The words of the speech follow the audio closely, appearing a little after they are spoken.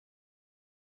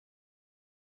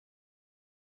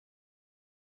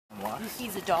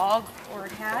he's a dog or a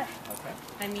cat, Okay.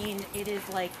 I mean, it is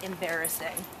like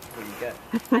embarrassing. What do you get?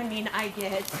 I mean, I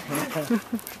get,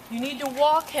 you need to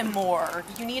walk him more.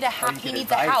 You need a house. He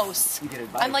needs advice. a house. You get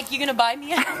advice. I'm like, you gonna buy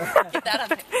me a house? Get that on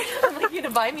there. I'm like, you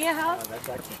gonna buy me a house? Oh, that's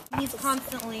excellent. He's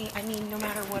constantly, I mean, no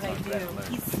matter what I do,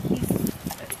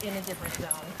 he's in a different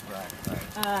zone.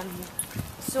 Right.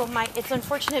 So it's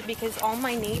unfortunate because all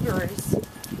my neighbors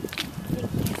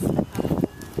think he's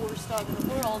the worst dog in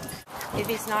the world. If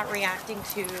he's not reacting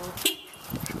to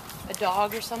a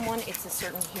dog or someone, it's a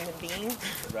certain human being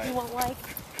you won't like.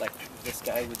 Like this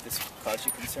guy, would this cause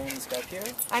you concern, this guy up here?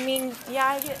 I mean, yeah,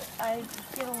 I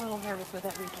get a little nervous with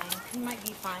everything. He might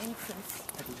be fine since...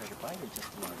 Have you tried to bite or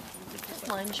just lunge? Just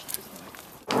lunge.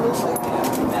 Looks like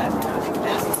do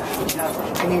you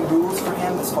have any rules for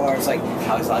him as far as like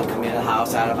how he's allowed to come in the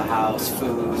house, out of the house,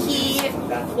 food? He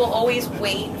will always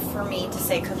wait for me to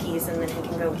say cookies and then he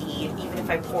can go eat, even if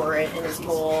I pour it in his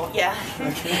bowl. Yeah.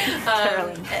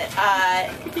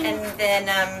 And then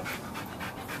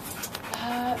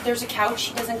there's a couch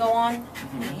he doesn't go on.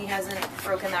 He hasn't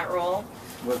broken that rule.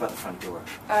 What about the front door?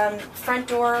 Front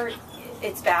door,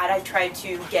 it's bad. I tried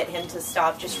to get him to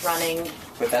stop just running.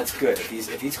 But that's good.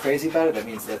 If he's crazy about it, that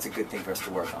means that's a good thing for us to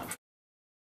work on.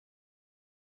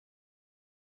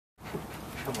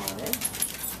 Come on in.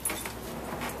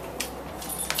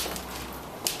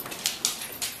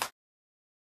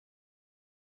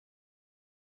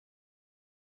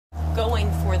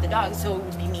 Going for the dog, so it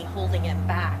would be me holding him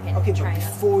back and okay, trying but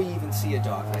before you even see a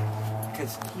dog, like,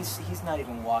 because he's not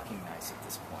even walking nice at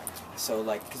this point. So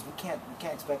like, because we can't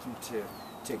expect him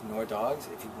to ignore dogs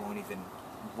if he won't even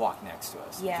walk next to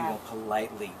us. Yeah. If he won't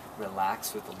politely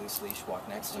relax with a loose leash, walk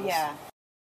next to us. Yeah.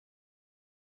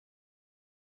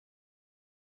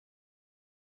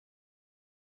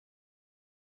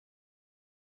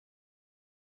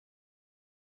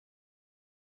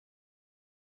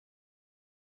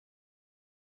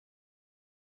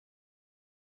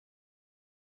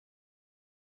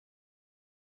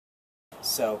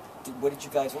 So, what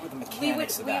were the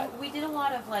mechanics of that? We did a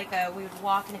lot of like, we would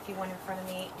walk and if he went in front of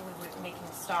me, we would make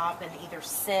him stop and either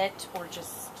sit or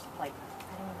just like,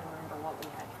 I don't even remember what we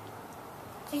had.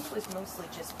 I think it was mostly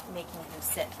just making him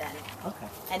sit then. Okay.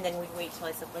 And then we'd wait till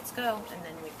I said, let's go, and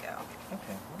then we'd go.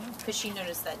 Okay. Because she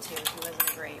noticed that too, he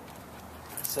wasn't great.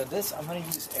 So this, I'm going to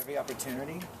use every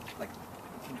opportunity, like,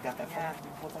 if you got that Yeah. Can you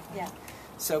hold that for me? Yeah.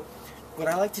 So, what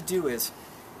I like to do is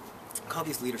call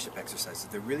these leadership exercises.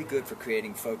 They're really good for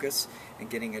creating focus and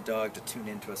getting a dog to tune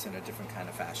into us in a different kind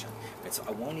of fashion. Right, so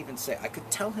I won't even say, I could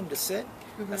tell him to sit,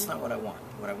 that's not what I want.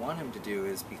 What I want him to do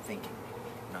is be thinking,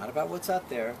 not about what's out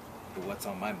there, but what's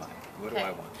on my mind. What do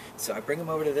I want? So I bring him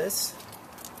over to this,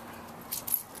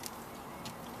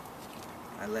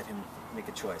 I let him make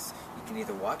a choice. You can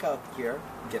either walk out here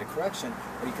and get a correction,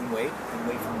 or you can wait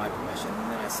for my permission,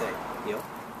 and then I say, heel,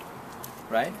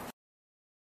 right?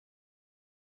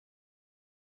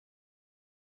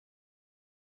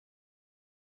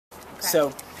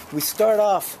 So we start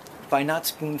off by not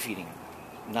spoon feeding,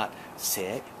 not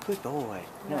sit, good boy.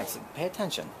 No, it's pay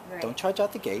attention. Right. Don't charge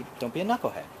out the gate. Don't be a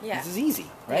knucklehead. Yeah. This is easy,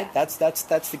 right? Yeah.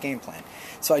 That's the game plan.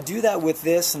 So I do that with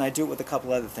this, and I do it with a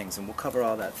couple other things, and we'll cover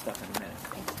all that stuff in a minute.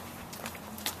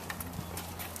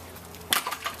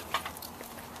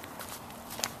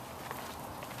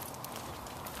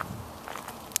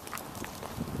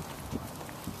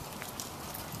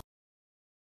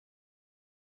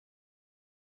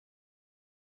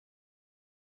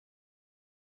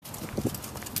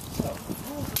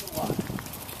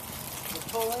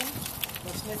 Pulling,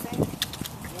 no sniffing,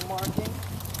 no marking,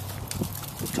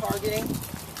 no targeting,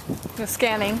 The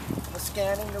scanning. no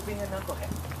scanning, no being a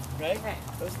knucklehead, right? Right.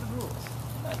 Those are the rules.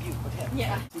 Not you, but him.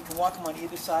 Yeah. You can walk him on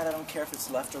either side. I don't care if it's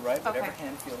left or right. Whatever Okay.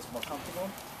 hand feels more comfortable.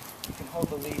 You can hold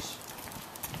the leash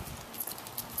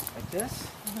like this.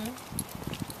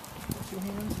 With two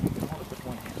hands. You can hold it with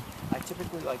one hand. I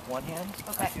typically like one hand.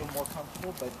 Okay. I feel more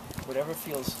comfortable, but whatever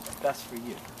feels best for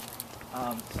you.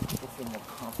 Some people feel more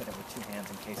confident with two hands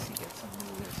in case he gets some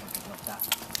mood or something like that.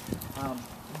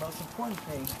 The most important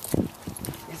thing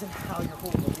isn't how you're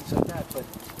holding the leash like that, but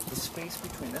the space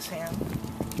between this hand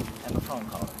and the phone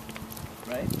collar,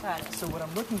 right? Got it. So what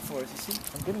I'm looking for is, you see,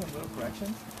 I'm giving a little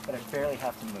correction, but I barely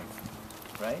have to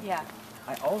move, right? Yeah.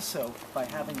 I also, by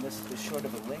having this short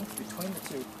of a length between the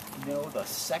two, know the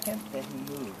second that he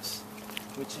moves,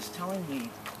 which is telling me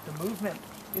the movement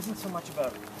isn't so much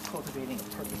about cultivating a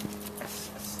perfect,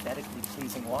 aesthetically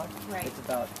pleasing walk. Right. It's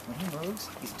about when he moves,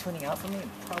 he's tuning out for me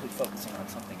and probably focusing on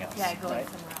something else. Yeah, going right?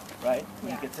 somewhere else. right?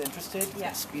 When Yeah. he gets interested, he's Yeah.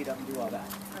 gonna speed up and do all that.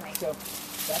 Right. So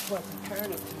that's why it's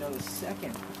imperative to know the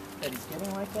second that he's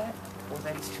getting like that, or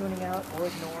that he's tuning out, or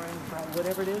ignoring,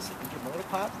 whatever it is, and give him a little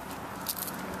pop.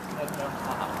 Let him know,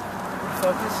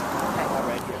 focus, hang out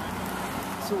right here.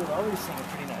 So we're already seeing a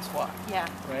pretty nice walk, Yeah.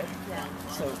 right? Yeah.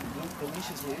 So the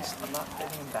leash is loose. I'm not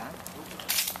pulling him back.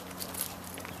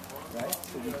 Right?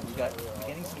 So we got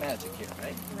beginnings of magic here,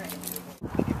 right? Right.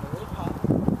 We give him a little pop,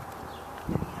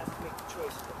 and he has to make the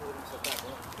choice to hold himself back.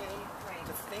 Right.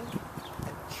 To think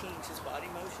and change his body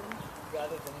motion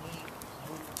rather than me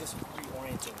just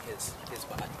reorienting his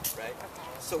body, right? Okay.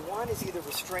 So one is either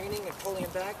restraining and pulling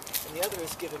him back, and the other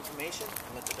is give information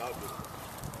and let the dog move.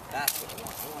 That's what I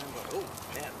want. I want him to go,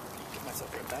 oh man, get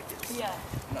myself right back here. Yeah.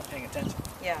 I'm not paying attention.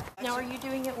 Yeah. Now, are you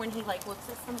doing it when he like looks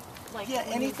at some like? Yeah,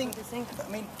 when he's anything. focusing? I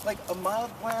mean, like a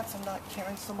mild glance, I'm not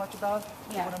caring so much about.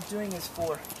 Yeah. What I'm doing is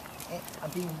I'm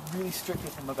being really strict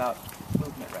with him about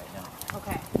movement right now.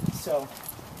 Okay. So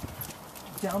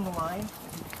down the line,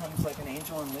 if he becomes like an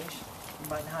angel on leash, you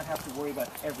might not have to worry about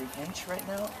every inch right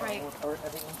now, Right. or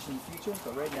every inch in the future.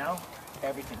 But right now,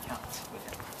 everything counts with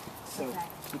him. So Okay.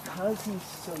 because he's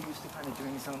so used to kind of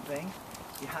doing his own thing,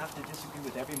 you have to disagree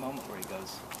with every moment where he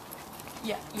goes,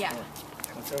 Yeah. Yeah.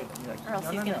 what's everything? You're like, Or else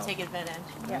no, he's no, gonna no. take advantage.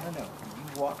 No, no, no.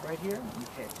 You walk right here and you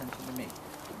pay attention to me.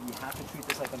 You have to treat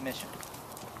this like a mission.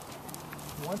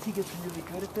 Once he gets really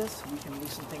good at this, we can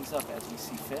loosen things up as we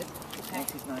see fit. Okay.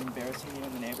 Once he's not embarrassing you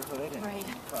in the neighborhood and Right.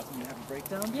 causing you to have a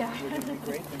breakdown, Yeah. we're going to be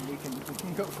great, then we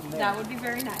can go from there. That would be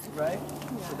very nice. Right?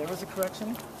 Yeah. So there was a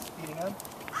correction, speeding up.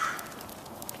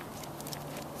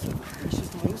 So the leash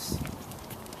is loose,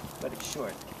 but it's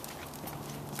short.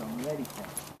 So I'm ready for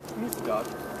him. Here's the dog.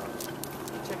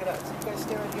 Check it out. So you guys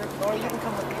stay right here. Or you can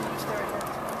come with me. You stay right here.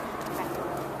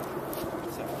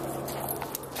 So.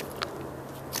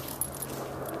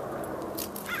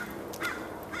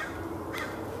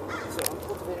 So I'm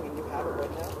cultivating a new habit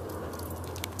right now.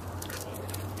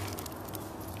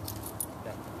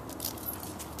 No.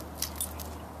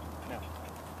 No.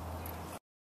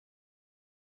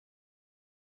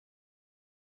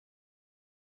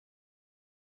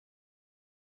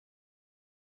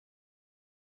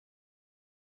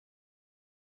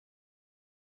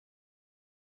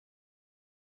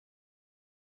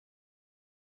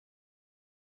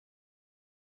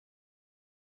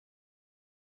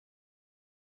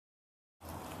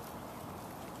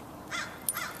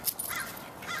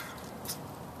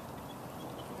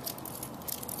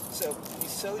 So he's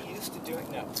so used to doing,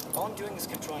 no, all I'm doing is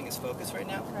controlling his focus right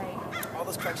now. Right. All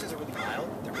those corrections are really mild,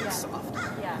 they're really Yeah. soft,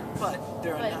 Yeah. but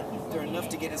they're But he's enough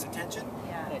to get his attention,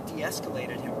 Yeah. and I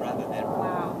de-escalated him rather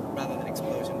Wow. than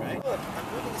explosion, right? Look, I'm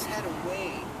moving his head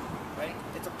away, right?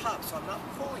 It's a pop, so I'm not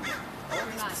pulling him. All You're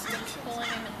these not. He's distinctions. pulling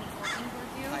him and he's looking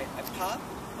towards you. I pop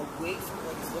away from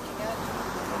what he's looking at,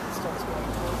 and he starts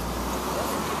going towards me. Then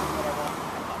I give him what I want,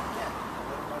 I pop again, a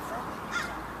little more firmly.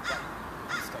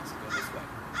 But he starts to go this way.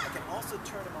 I can also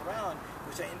turn him around,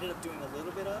 which I ended up doing a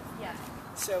little bit of. Yeah.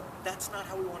 So that's not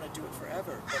how we want to do it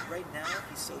forever. But right now,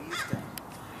 he's so used to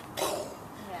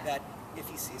Yeah. that if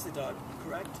he sees the dog,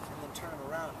 correct, and then turn him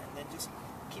around, and then just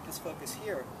keep his focus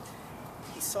here.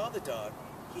 He saw the dog,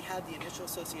 he had the initial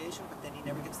association, but then he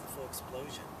never gets the full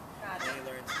explosion. Got And it. he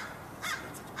learns it's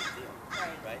not such a big deal,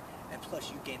 Right. And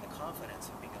plus, you gain the confidence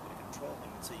of being able to control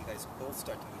him, and so you guys both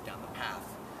start to move down the path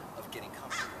of getting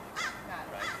comfortable. Got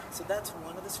it. Right? So that's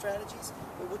one of the strategies,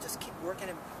 but we'll just keep working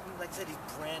him. Like I said, he's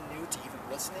brand new to even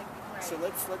listening. Right. So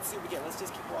let's see what we get. Let's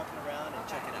just keep walking around and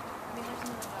Okay. check it out. I mean, there's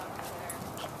another dog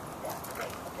there. Yeah,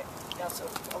 right. Okay. Now, so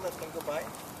I'll let them go by.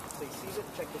 So he sees it.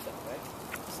 Check this out, right?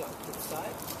 So to the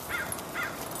side.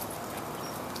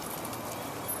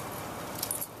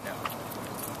 No.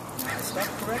 Now I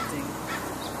stopped correcting,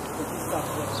 but he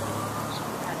stopped looking.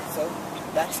 Got it. So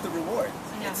that's the reward.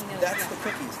 Yeah, he knows, That's yeah. the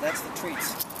cookies. That's the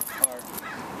treats. Are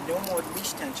no more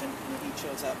leash tension when he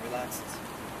chills out and relaxes.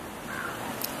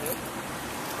 Good.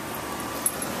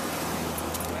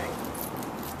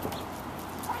 Right.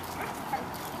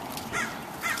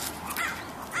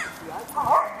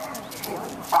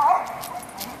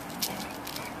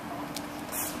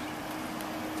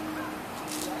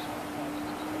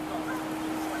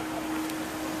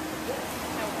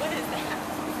 Now, what is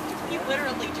that? He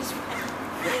literally just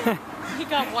ran. He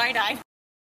got wide-eyed.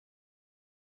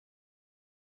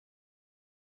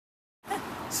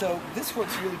 So this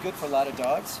works really good for a lot of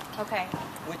dogs, Okay.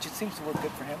 which it seems to work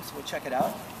good for him, so we'll check it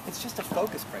out. It's just a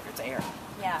focus breaker. It's air.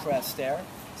 Yeah. Press, stare.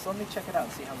 So let me check it out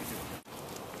and see how we do it.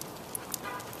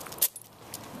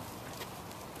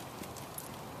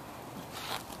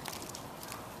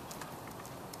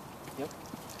 Yep.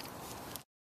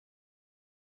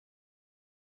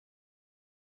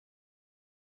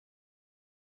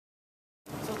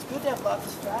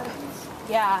 that. And he's,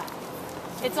 Yeah.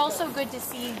 It's also good to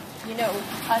see, you know,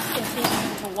 us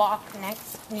continuing to walk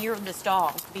near this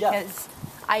dog because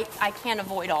I can't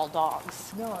avoid all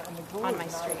dogs. no, and the goal On is my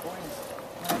not street. avoidance.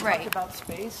 When I Right. talked about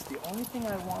space, the only thing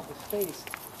I want with space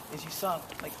is you saw,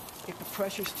 like, if the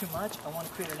pressure's too much, I want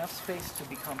to create enough space to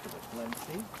be comfortable. Let him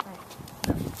see. Right.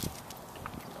 No. You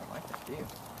don't like that, do you?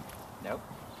 Nope.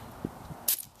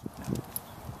 No.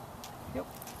 Yep.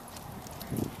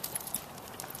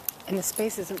 And the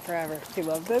space isn't forever. Do you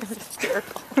love this?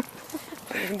 Hysterical.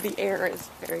 The air is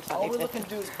very funny. All we're looking to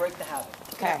do is break the habit.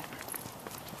 Okay.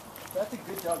 That's a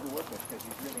good dog to work with because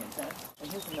he's really intense.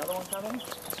 And here's another one coming.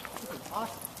 This is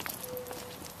awesome.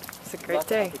 It's a great Lots of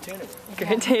day. opportunity.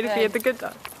 Great day to be at the good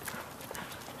dog.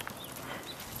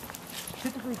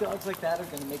 Typically, dogs like that are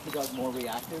going to make the dog more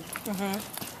reactive.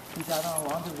 He's out on a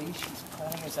longer leash. He's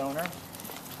pulling his owner.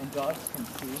 And dogs can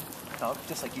see,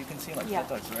 just like you can see, like that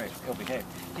dog's very ill behaved.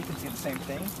 He can see the same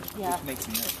thing, which makes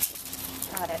him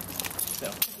nervous. Got it. So,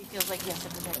 He feels like he has to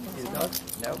protect see the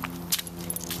himself. dog? Nope.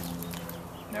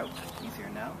 Nope. He's here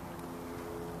now.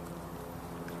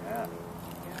 Yeah.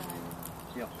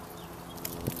 Deal.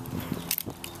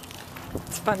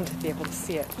 It's fun to be able to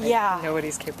see it. Right? Yeah. Know what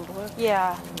he's capable of.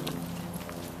 Yeah.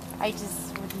 I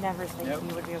just would never think Nope.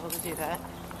 he would be able to do that.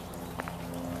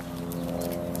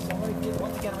 So I'm going to give,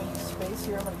 once again, I'm going to use space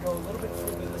here. I'm going to go a little bit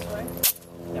further this way.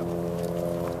 No.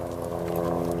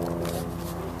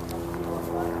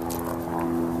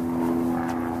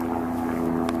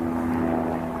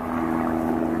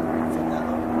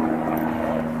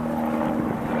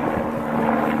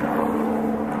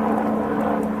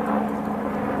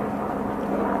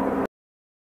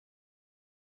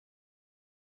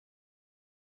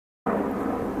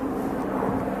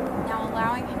 Now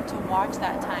allowing him to watch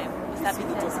that time, was that See the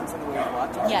because... difference in the way he's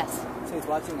watching? Yes. So he's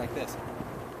watching like this.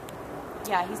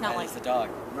 Yeah, he's not That like... is the dog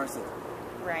versus,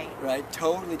 Right. right?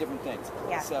 Totally different things.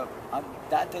 Yeah. So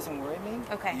that doesn't worry me.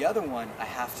 Okay. The other one I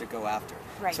have to go after.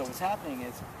 Right. So what's happening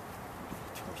is,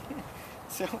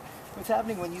 so what's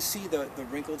happening when you see the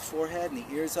wrinkled forehead and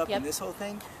the ears up and this whole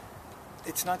thing,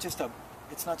 it's not just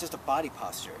a body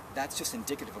posture. That's just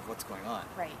indicative of what's going on.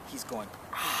 Right. He's going,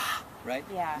 ah, right?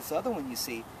 Yeah. This other one you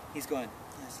see, he's going,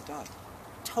 that's the dog.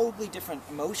 Totally different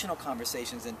emotional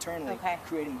conversations internally,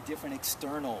 creating different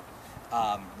external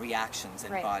reactions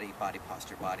in body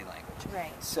posture, body language.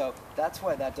 Right. So that's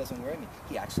why that doesn't worry me.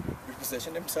 He actually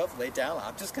repositioned himself, laid down.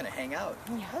 I'm just going to hang out.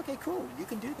 Yeah. Okay, cool. You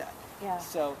can do that. Yeah.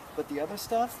 So, but the other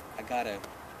stuff, I gotta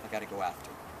go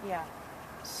after. Yeah.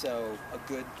 So a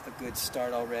good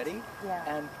start already.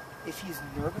 Yeah. And if he's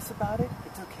nervous about it,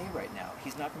 it's okay right now.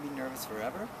 He's not going to be nervous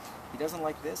forever. He doesn't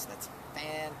like this. That's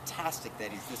fantastic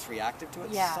that he's this reactive to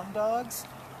it. Yeah. Some dogs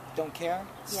don't care.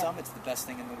 Some, it's the best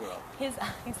thing in the world. His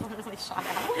eyes literally shot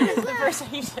out. It's the first time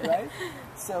he did it. Right?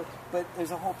 So, but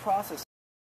there's a whole process.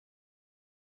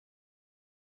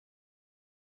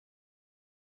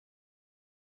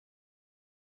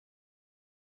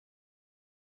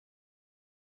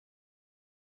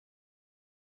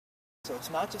 So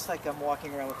it's not just like I'm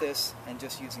walking around with this and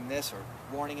just using this or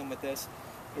warning him with this.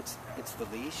 It's the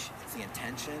leash, it's the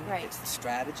intention, it's the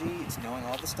strategy, it's knowing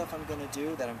all the stuff I'm going to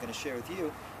do that I'm going to share with you,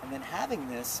 and then having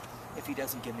this if he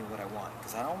doesn't give me what I want.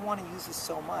 Because I don't want to use this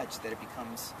so much that it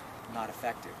becomes not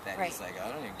effective, that he's like, I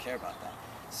don't even care about that.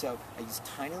 So I use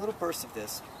tiny little bursts of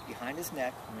this behind his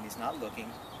neck when he's not looking.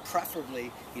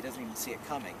 Preferably, he doesn't even see it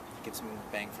coming. It gives me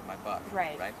a bang for my buck.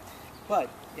 Right? But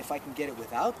if I can get it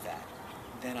without that,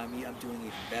 then I'm doing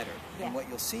even better. And what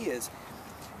you'll see is,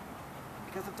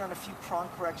 because I've done a few prong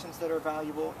corrections that are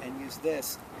valuable and used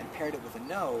this and paired it with a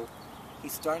no,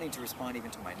 he's starting to respond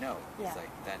even to my no. He's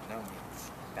like, that no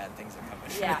means bad things are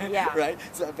coming. Right?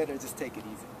 So I better just take it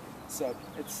easy. So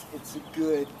it's a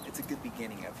good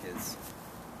beginning of his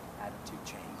attitude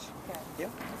change. Yeah,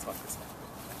 let's walk this way.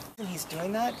 And he's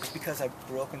doing that is because I've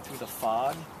broken through the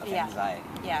fog of anxiety.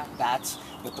 That's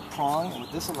what the prong, and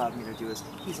what this allowed me to do is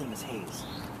he's in this haze.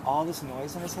 All this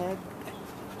noise in his head,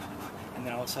 and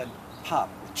then all of a sudden, pop,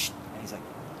 and he's like,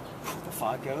 the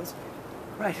fog goes.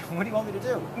 Right, what do you want me to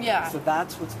do? So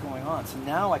that's what's going on. So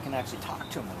now I can actually talk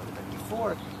to him a little bit.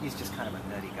 Before, he's just kind of a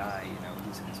nutty guy,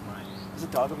 losing his mind. There's a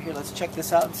dog over here. Let's check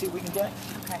this out and see what we can get.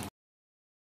 Okay.